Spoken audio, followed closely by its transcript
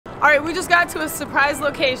All right, we just got to a surprise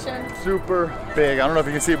location. Super big. I don't know if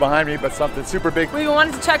you can see it behind me, but something super big. We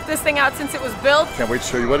wanted to check this thing out since it was built. Can't wait to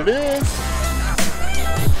show you what it is.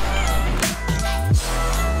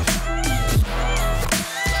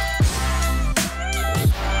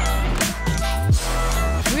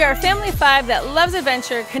 We are a family of 5 that loves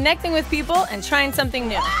adventure, connecting with people, and trying something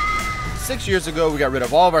new. 6 years ago, we got rid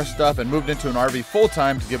of all of our stuff and moved into an RV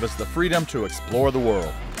full-time to give us the freedom to explore the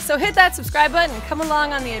world. So hit that subscribe button and come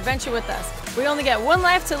along on the adventure with us. We only get one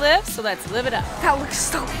life to live, so let's live it up. That looks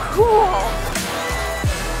so cool.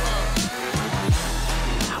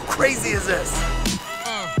 How crazy is this?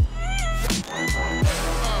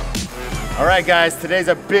 All right, guys, today's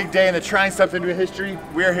a big day in the Trying Something New history.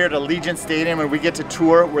 We're here at Allegiant Stadium and we get to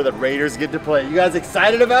tour where the Raiders get to play. You guys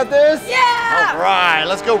excited about this? Yeah! All right,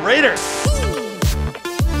 let's go Raiders.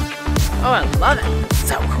 Oh, I love it.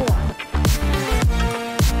 So cool.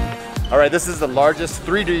 All right, this is the largest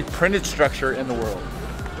 3D printed structure in the world.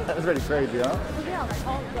 That was pretty crazy, huh?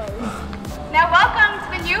 Now welcome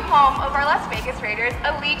to the new home of our Las Vegas Raiders,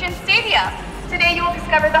 Allegiant Stadium. Today you will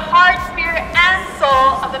discover the heart, spirit, and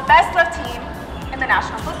soul of the best loved team in the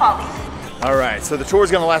National Football League. All right, so the tour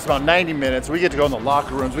is gonna last about 90 minutes. We get to go in the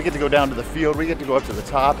locker rooms, we get to go down to the field, we get to go up to the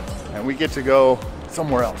top, and we get to go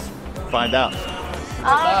somewhere else. Find out.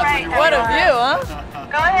 All right, What a view, huh?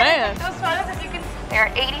 Go ahead and take those photos if you can.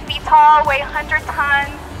 They're 80 feet tall, weigh 100 tons,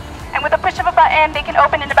 and with a push of a button, they can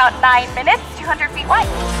open in about 9 minutes, 200 feet wide.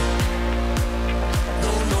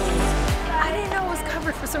 I didn't know it was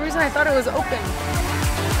covered. For some reason, I thought it was open.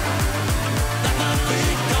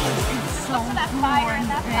 So that fire in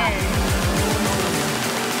that side.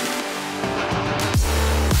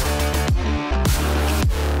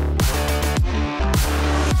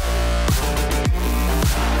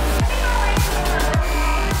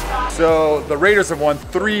 So the Raiders have won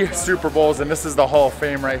 3 Super Bowls, and this is the Hall of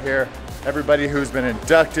Fame right here. Everybody who's been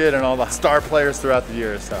inducted and all the star players throughout the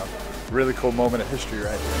years. So really cool moment of history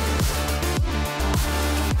right here.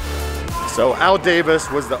 So Al Davis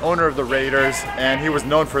was the owner of the Raiders, and he was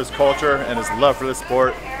known for his culture and his love for the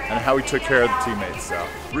sport and how he took care of the teammates. So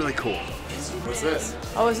really cool. What's this?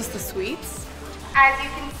 Oh, is this the suites? As you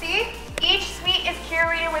can see, each suite is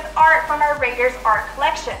curated with art from our Raiders art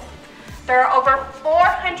collection. There are over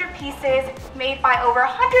 400 pieces made by over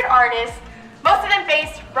 100 artists, most of them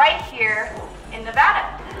based right here in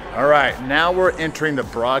Nevada. All right, now we're entering the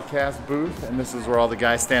broadcast booth, and this is where all the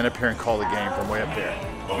guys stand up here and call the game from way up there.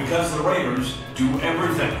 Well, because the Raiders do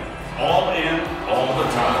everything, all in, all the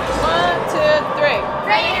time. 1, 2, 3.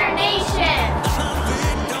 Raider Nation!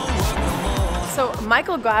 So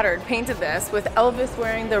Michael Goddard painted this with Elvis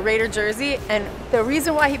wearing the Raider jersey, and the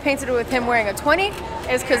reason why he painted it with him wearing a 20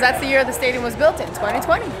 is because that's the year the stadium was built in,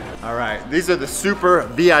 2020. All right, these are the super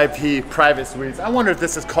VIP private suites. I wonder if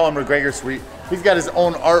this is Colin McGregor's suite. He's got his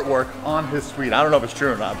own artwork on his suite. I don't know if it's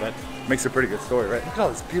true or not, but it makes a pretty good story, right? Look at all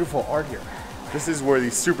this beautiful art here. This is where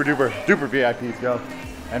these super duper VIPs go.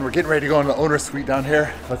 And we're getting ready to go in the owner's suite down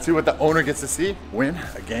here. Let's see what the owner gets to see when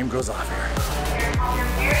a game goes off here. You're on your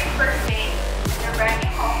very first day in your brand new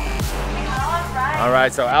home. All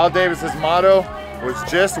right, so Al Davis's motto was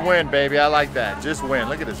just win, baby. I like that, just win.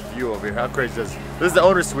 Look at this view over here, how crazy is this? This is the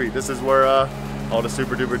owner's suite. This is where all the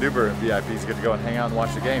super duper VIPs get to go and hang out and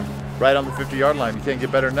watch the game. Right on the 50-yard line, you can't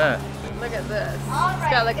get better than that. Look at this. It's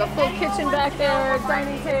got like a full kitchen back there,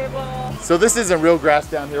 dining table. So this isn't real grass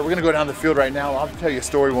down here. We're gonna go down the field right now. I'll tell you a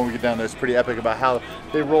story when we get down there. It's pretty epic about how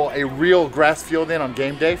they roll a real grass field in on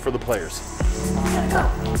game day for the players.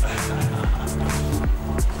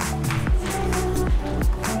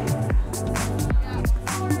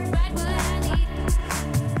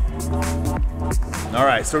 All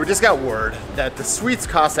right, so we just got word that the suites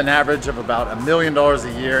cost an average of about $1 million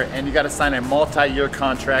a year, and you got to sign a multi-year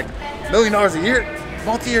contract. $1 million a year?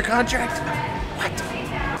 Multi-year contract?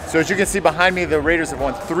 What? So as you can see behind me, the Raiders have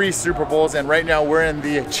won 3 Super Bowls, and right now we're in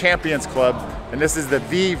the Champions Club, and this is the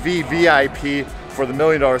VVVIP for the $1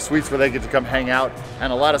 million suites where they get to come hang out,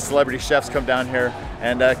 and a lot of celebrity chefs come down here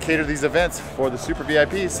and cater these events for the super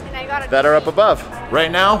VIPs that are up above. Right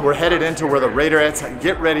now, we're headed into where the Raiderettes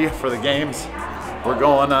get ready for the games. We're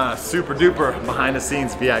going super duper behind the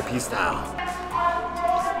scenes VIP style.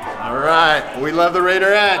 All right, we love the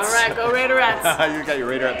Raiderettes. All right, go Raiderettes. You got your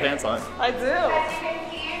Raiderette pants on. I do. As you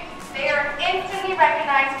can see, they are instantly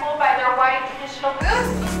recognizable by their white traditional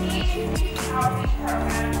boots. Each outreach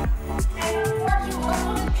program.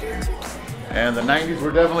 And the 90s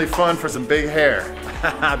were definitely fun for some big hair.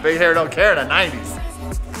 Big hair don't care in the 90s.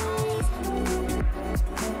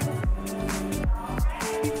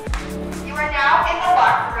 You are now in the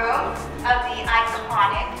locker room of the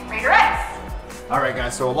iconic Raiderettes. All right,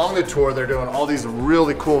 guys, so along the tour, they're doing all these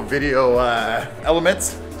really cool video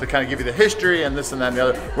elements to kind of give you the history and this and that and the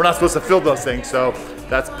other. We're not supposed to film those things, so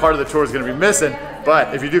that's part of the tour is gonna be missing.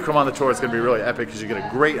 But if you do come on the tour, it's gonna be really epic because you get a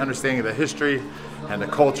great understanding of the history and the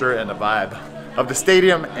culture and the vibe of the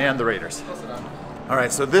stadium and the Raiders. All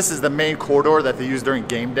right, so this is the main corridor that they use during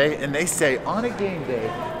game day, and they say on a game day,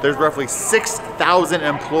 there's roughly 6,000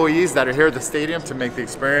 employees that are here at the stadium to make the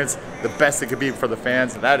experience the best it could be for the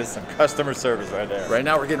fans. That is some customer service right there. Right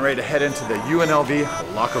now, we're getting ready to head into the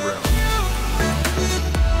UNLV locker room.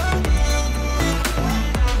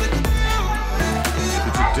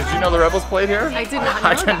 Did you know the Rebels played here? I did not know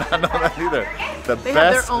I did not know that either. The They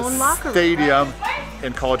best have their own locker room. stadium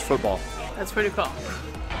in college football. That's pretty cool.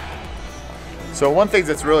 So one thing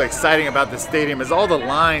that's really exciting about this stadium is all the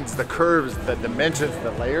lines, the curves, the dimensions,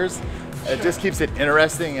 the layers. It just keeps it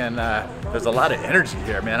interesting, and there's a lot of energy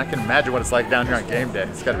here, man. I can imagine what it's like down here on game day.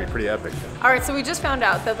 It's gotta be pretty epic. All right, so we just found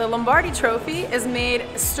out that the Lombardi Trophy is made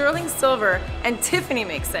sterling silver, and Tiffany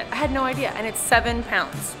makes it. I had no idea, and it's 7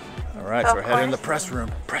 pounds. All right, so we're heading in the press room.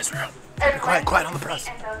 Press room. Quiet on the press.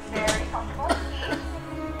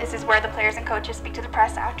 This is where the players and coaches speak to the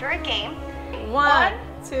press after a game. 1,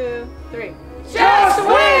 2, 3. Just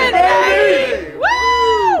win, baby!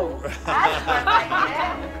 Woo!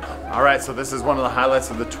 All right, so this is one of the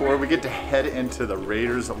highlights of the tour. We get to head into the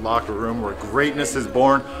Raiders locker room where greatness is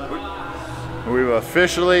born. We've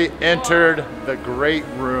officially entered the great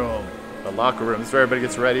room, the locker room. This is where everybody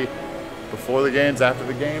gets ready before the games, after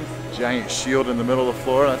the games. Giant shield in the middle of the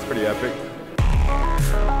floor. That's pretty epic.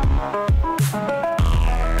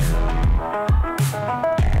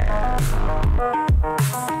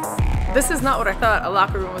 This is not what I thought a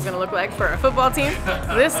locker room was gonna look like for a football team.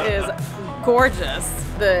 This is gorgeous.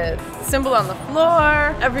 The symbol on the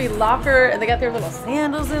floor, every locker, and they got their little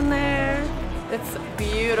sandals in there. It's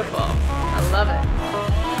beautiful. I love it.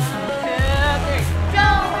 2, 3. Go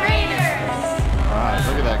Raiders! All right,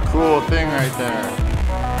 look at that cool thing right there.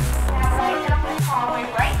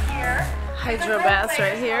 Right here. Hydro baths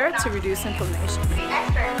right here to reduce inflammation.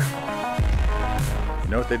 You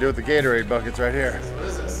know what they do with the Gatorade buckets right here?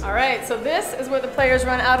 All right, so this is where the players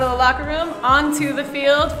run out of the locker room onto the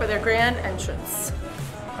field for their grand entrance.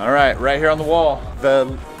 All right here on the wall,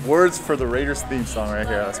 the words for the Raiders theme song right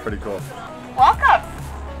here. That's pretty cool. Welcome.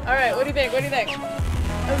 All right, what do you think? What do you think?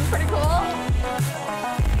 This is pretty cool.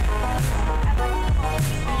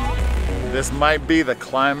 This might be the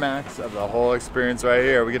climax of the whole experience right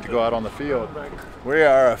here. We get to go out on the field. We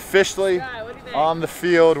are officially on the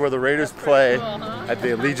field where the Raiders play at the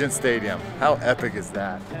Allegiant Stadium. How epic is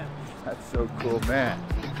that? That's so cool, man.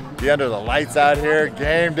 Be under the lights out here,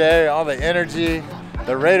 game day, all the energy.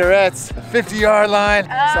 The Raiderettes, 50-yard line.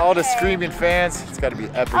 It's all the screaming fans. It's got to be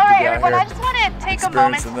epic to All be right, out everyone, here. I just want to take a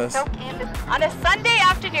moment experiencing to this. soak in this. On a Sunday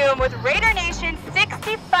afternoon with Raider Nation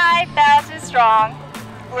 65,000 strong,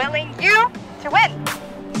 willing you to win.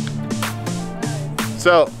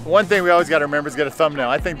 So one thing we always got to remember is get a thumbnail.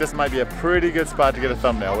 I think this might be a pretty good spot to get a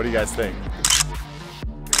thumbnail. What do you guys think?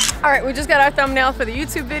 All right, we just got our thumbnail for the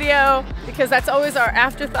YouTube video because that's always our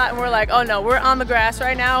afterthought, and we're like, oh no, we're on the grass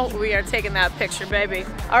right now. We are taking that picture, baby.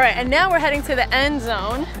 All right, and now we're heading to the end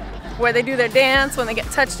zone where they do their dance when they get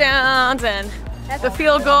touchdowns and the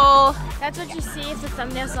field goal. That's what you see if the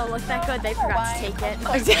thumbnails don't look that good, they forgot to take it.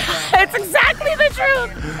 It's exactly the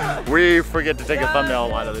truth. We forget to take a thumbnail a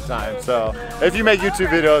lot of the time. So if you make YouTube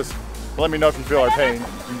videos, let me know if you feel our pain.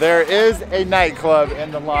 There is a nightclub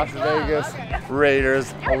in the Las Vegas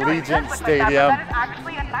Raiders Allegiant Stadium. That is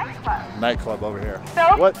actually a nightclub. Nightclub over here.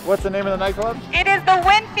 So- What's the name of the nightclub? It is the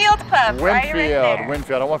Winfield Club. Right there.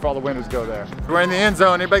 Winfield. I want for all the windows to go there. We're in the end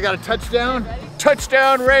zone. Anybody got a touchdown?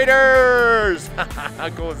 Touchdown Raiders! How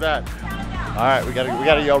cool is that? All right, we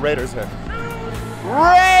gotta yell Raiders here.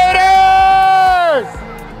 Raiders!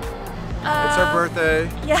 It's our birthday,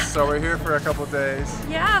 yeah. so we're here for a couple days.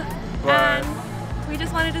 Yeah, But- and we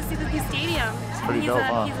just wanted to see the new stadium. pretty he's dope,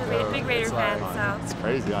 huh? He's a big Raider fan, so. It's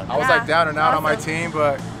crazy. I was like down and out on my team,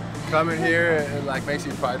 but coming here, it like makes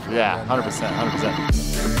you prideful. Yeah, and, 100%,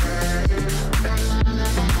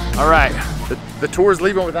 100%. All right, the tour's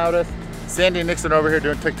leaving without us. Sandy and Nixon over here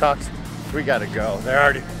doing TikToks. We gotta go.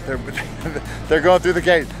 They're going through the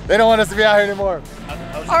gate. They don't want us to be out here anymore.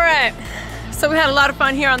 All right, so we had a lot of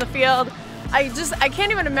fun here on the field. I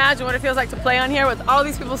can't even imagine what it feels like to play on here with all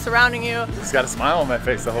these people surrounding you. Just got a smile on my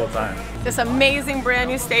face the whole time. This amazing brand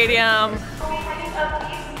new stadium.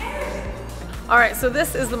 All right, so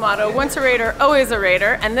this is the motto, once a Raider, always a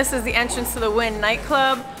Raider, and this is the entrance to the Wynn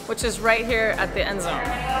nightclub, which is right here at the end zone.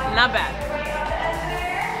 Not bad.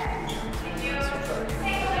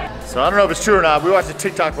 So I don't know if it's true or not. We watched a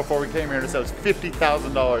TikTok before we came here and it said it was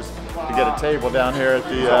 $50,000 to get a table down here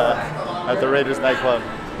at the Raiders nightclub.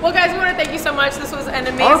 Well, guys, we want to thank you so much. This was an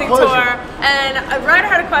amazing tour. And Ryder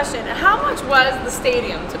had a question. How much was the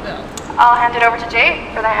stadium to build? I'll hand it over to Jay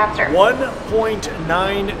for that answer.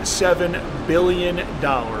 $1.97 billion.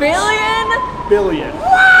 Billion.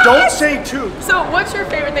 What? Don't say two. So what's your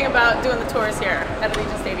favorite thing about doing the tours here at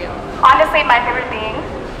Allegiant Stadium? Honestly, my favorite thing,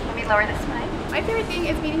 let me lower this mic. My favorite thing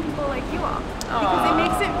is meeting people like you all. Because it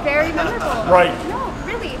makes it very memorable. Right. No,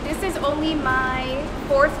 really. This is only my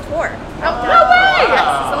 4th tour. Oh, no way!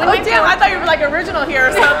 Yes, Oh, damn, I thought you were like original here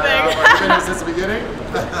or something. Have you been here since the beginning?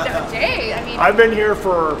 Jay, I mean. I've been here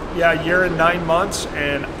for, a year and 9 months,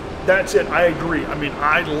 and that's it. I agree. I mean,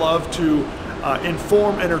 I love to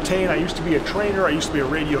inform, entertain. I used to be a trainer. I used to be a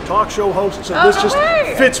radio talk show host. So this just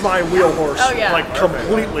fits my wheelhouse like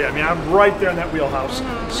completely. I mean, I'm right there in that wheelhouse.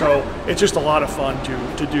 So it's just a lot of fun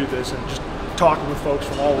to do this and just talking with folks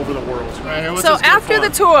from all over the world. Right, so after the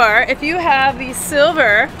tour, if you have the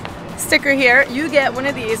silver sticker here, you get one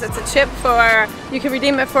of these. It's a chip you can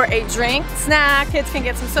redeem it for a drink, snack, kids can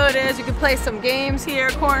get some sodas, you can play some games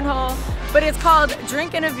here, cornhole, but it's called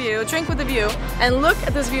Drink with a View, and look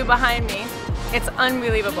at this view behind me. It's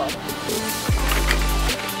unbelievable.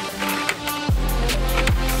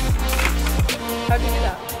 How'd you do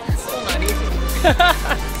that? It's still not easy.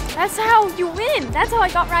 That's how you win. That's how I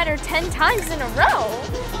got Ryder 10 times in a row.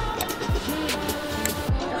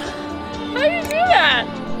 How do you do that?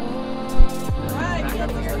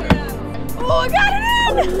 Oh, I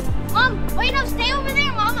got it in! Wait, no, stay over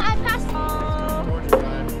there, Mom. I passed.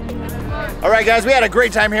 All right, guys, we had a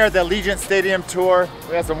great time here at the Allegiant Stadium tour.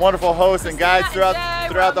 We had some wonderful hosts and guides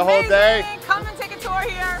throughout the whole day. Come and take a tour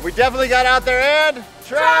here. We definitely got out there and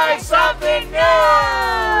tried something new!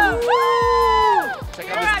 Check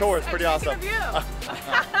out this tour, it's pretty awesome. What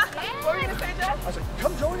were you going to say, Jeff? I said,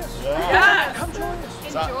 come join us. Yes. Come join us.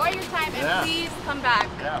 Enjoy your time and please come back.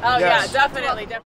 Oh, yeah, definitely.